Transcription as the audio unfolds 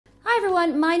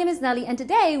everyone, my name is Nelly and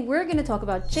today we're going to talk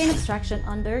about chain abstraction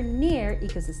under Near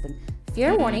ecosystem.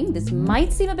 Fair warning, this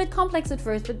might seem a bit complex at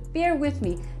first, but bear with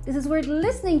me. This is worth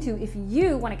listening to if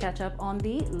you want to catch up on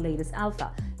the latest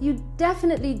alpha. You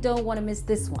definitely don't want to miss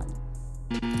this one.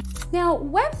 Now,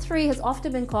 Web3 has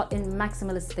often been caught in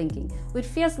maximalist thinking, with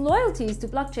fierce loyalties to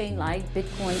blockchain like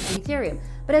Bitcoin and Ethereum.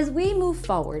 But as we move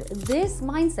forward, this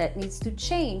mindset needs to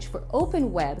change for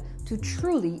OpenWeb to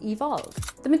truly evolve.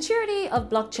 The maturity of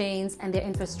blockchains and their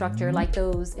infrastructure, like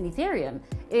those in Ethereum,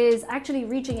 is actually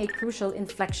reaching a crucial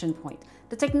inflection point.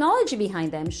 The technology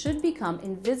behind them should become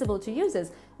invisible to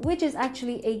users, which is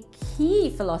actually a key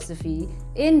philosophy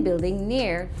in building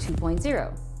Near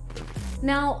 2.0.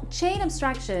 Now, chain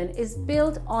abstraction is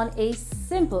built on a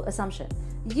simple assumption.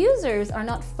 Users are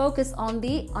not focused on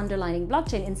the underlying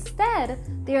blockchain. Instead,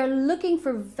 they are looking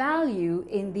for value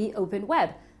in the open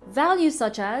web. Values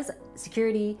such as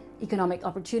security, economic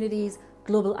opportunities,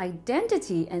 global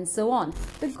identity, and so on.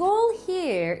 The goal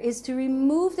here is to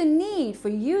remove the need for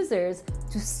users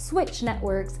to switch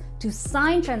networks, to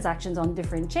sign transactions on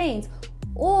different chains,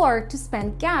 or to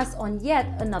spend gas on yet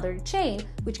another chain,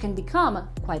 which can become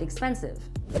quite expensive.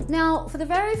 Now, for the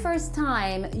very first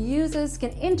time, users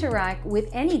can interact with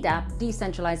any dApp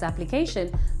decentralized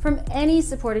application from any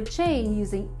supported chain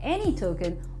using any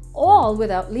token, all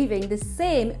without leaving the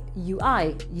same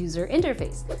UI, user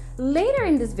interface. Later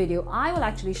in this video, I will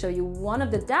actually show you one of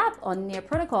the dApp on Near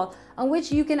protocol on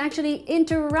which you can actually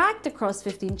interact across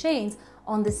 15 chains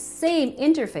on the same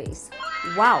interface.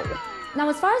 Wow! Now,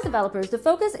 as far as developers, the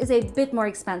focus is a bit more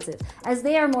expansive, as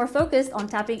they are more focused on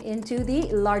tapping into the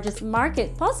largest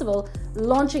market possible,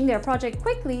 launching their project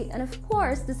quickly, and of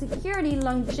course, the security,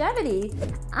 longevity,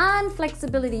 and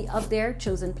flexibility of their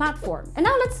chosen platform. And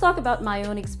now let's talk about my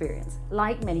own experience.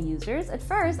 Like many users, at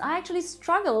first, I actually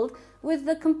struggled with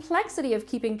the complexity of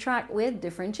keeping track with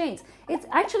different chains. It's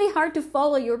actually hard to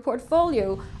follow your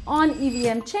portfolio on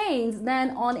EVM chains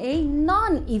than on a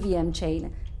non-EVM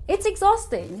chain. It's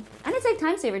exhausting, and it's a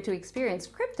time saver to experience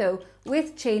crypto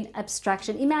with chain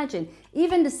abstraction. Imagine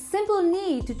even the simple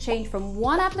need to change from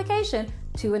one application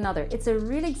to another. It's a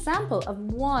real example of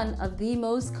one of the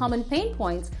most common pain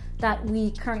points that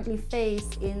we currently face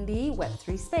in the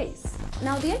Web3 space.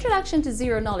 Now, the introduction to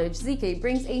zero knowledge, ZK,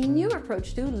 brings a new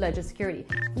approach to ledger security.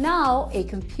 Now, a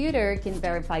computer can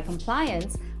verify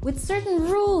compliance with certain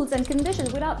rules and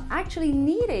conditions without actually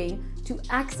needing to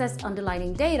access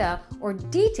underlying data or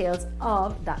details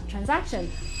of that transaction.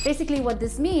 Basically, what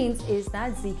this means is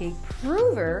that ZK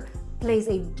Prover plays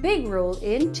a big role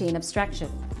in chain abstraction.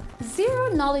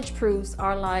 Zero knowledge proofs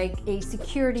are like a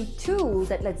security tool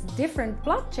that lets different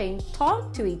blockchains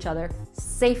talk to each other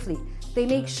safely. They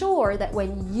make sure that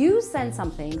when you send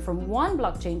something from one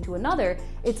blockchain to another,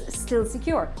 it's still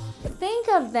secure. Think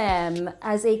of them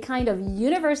as a kind of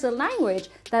universal language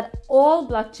that all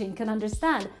blockchains can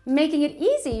understand, making it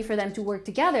easy for them to work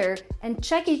together and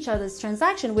check each other's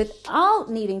transaction without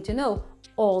needing to know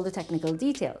all the technical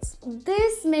details.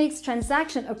 This makes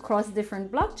transaction across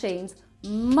different blockchains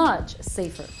much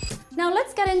safer. Now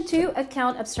let's get into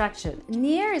account abstraction.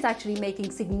 Near is actually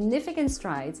making significant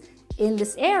strides in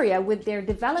this area with their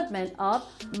development of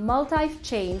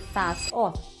multi-chain fast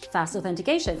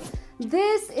authentication.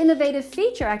 This innovative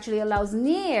feature actually allows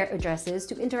Near addresses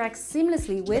to interact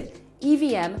seamlessly with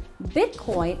EVM,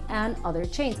 Bitcoin, and other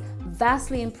chains,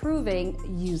 vastly improving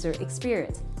user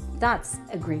experience. That's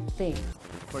a great thing.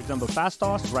 For example,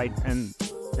 FastAuth,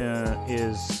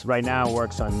 right now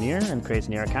works on Near and creates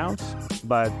Near accounts,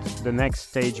 but the next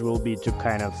stage will be to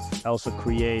kind of also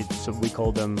create, so we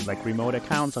call them like remote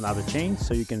accounts on other chains.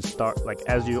 So you can start, like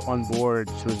as you onboard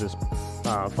through this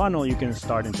funnel, you can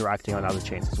start interacting on other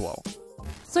chains as well.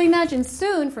 So imagine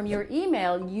soon from your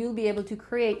email, you'll be able to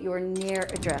create your Near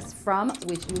address from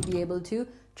which you'll be able to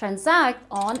transact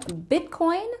on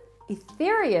Bitcoin,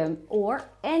 Ethereum, or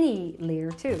any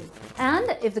layer 2.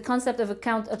 And if the concept of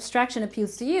account abstraction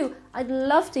appeals to you, I'd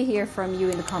love to hear from you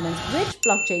in the comments which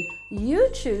blockchain you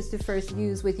choose to first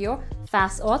use with your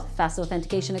fast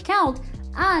authentication account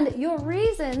and your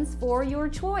reasons for your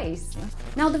choice.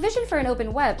 Now, the vision for an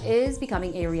open web is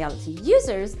becoming a reality.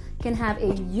 Users can have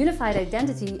a unified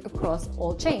identity across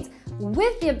all chains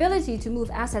with the ability to move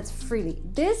assets freely.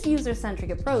 This user-centric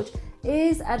approach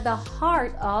is at the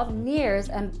heart of Near's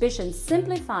ambition,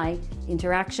 simplifying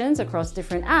interactions across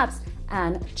different apps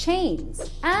and chains.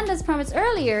 And as promised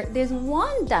earlier, there's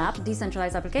one dApp,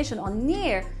 decentralized application on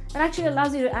Near, that actually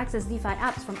allows you to access DeFi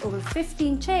apps from over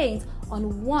 15 chains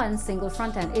on one single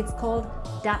front end. It's called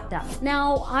dApp.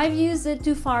 Now, I've used it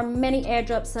to farm many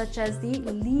airdrops such as the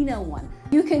Lena one.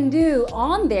 You can do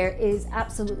on there is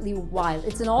absolutely wild.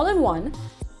 It's an all-in-one.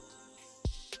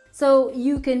 So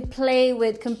you can play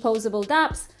with composable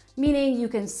dApps, meaning you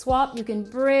can swap, you can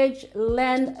bridge,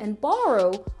 lend, and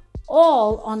borrow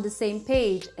all on the same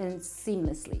page and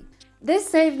seamlessly. This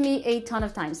saved me a ton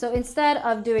of time. So instead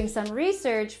of doing some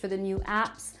research for the new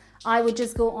apps, I would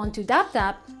just go onto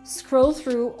DapDap, scroll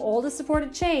through all the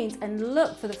supported chains, and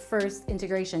look for the first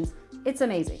integrations. It's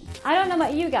amazing. I don't know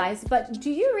about you guys, but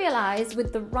do you realize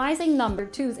with the rising number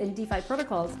of twos in DeFi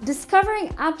protocols,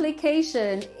 discovering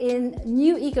application in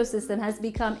new ecosystem has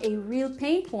become a real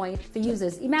pain point for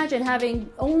users. Imagine having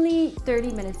only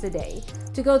 30 minutes a day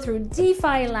to go through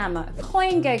DeFi Llama,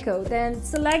 CoinGecko, then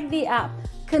select the app,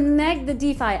 connect the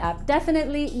DeFi app.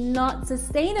 Definitely not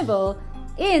sustainable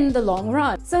in the long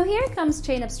run. So here comes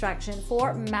Chain Abstraction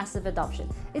for massive adoption.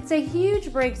 It's a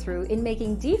huge breakthrough in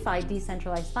making DeFi,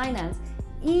 decentralized finance,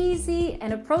 easy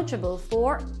and approachable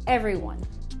for everyone.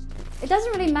 It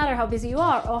doesn't really matter how busy you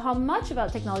are or how much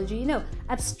about technology you know.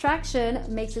 Abstraction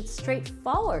makes it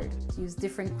straightforward to use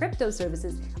different crypto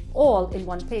services all in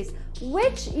one place,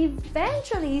 which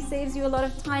eventually saves you a lot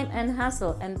of time and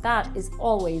hassle, and that is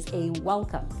always a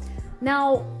welcome.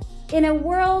 Now, in a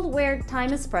world where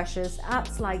time is precious,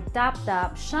 apps like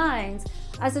DapDap shines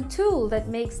as a tool that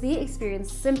makes the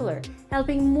experience simpler,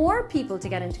 helping more people to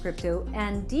get into crypto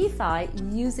and DeFi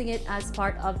using it as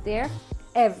part of their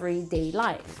everyday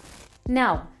life.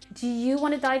 Now, do you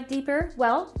want to dive deeper?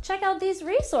 Well, check out these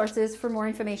resources for more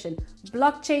information.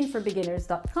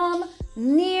 blockchainforbeginners.com,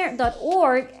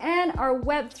 near.org, and our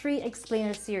Web3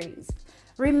 Explainer series.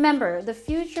 Remember, the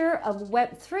future of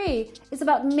Web3 is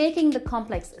about making the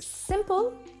complex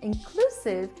simple,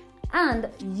 inclusive, and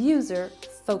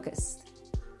user-focused.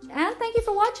 And thank you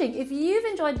for watching. If you've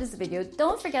enjoyed this video,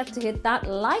 don't forget to hit that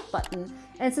like button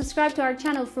and subscribe to our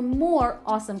channel for more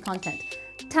awesome content.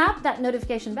 Tap that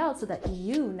notification bell so that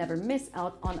you never miss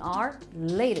out on our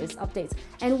latest updates.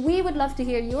 And we would love to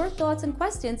hear your thoughts and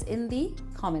questions in the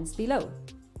comments below.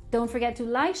 Don't forget to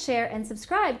like, share, and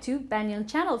subscribe to Banyan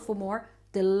channel for more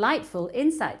delightful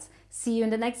insights. See you in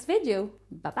the next video.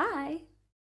 Bye-bye.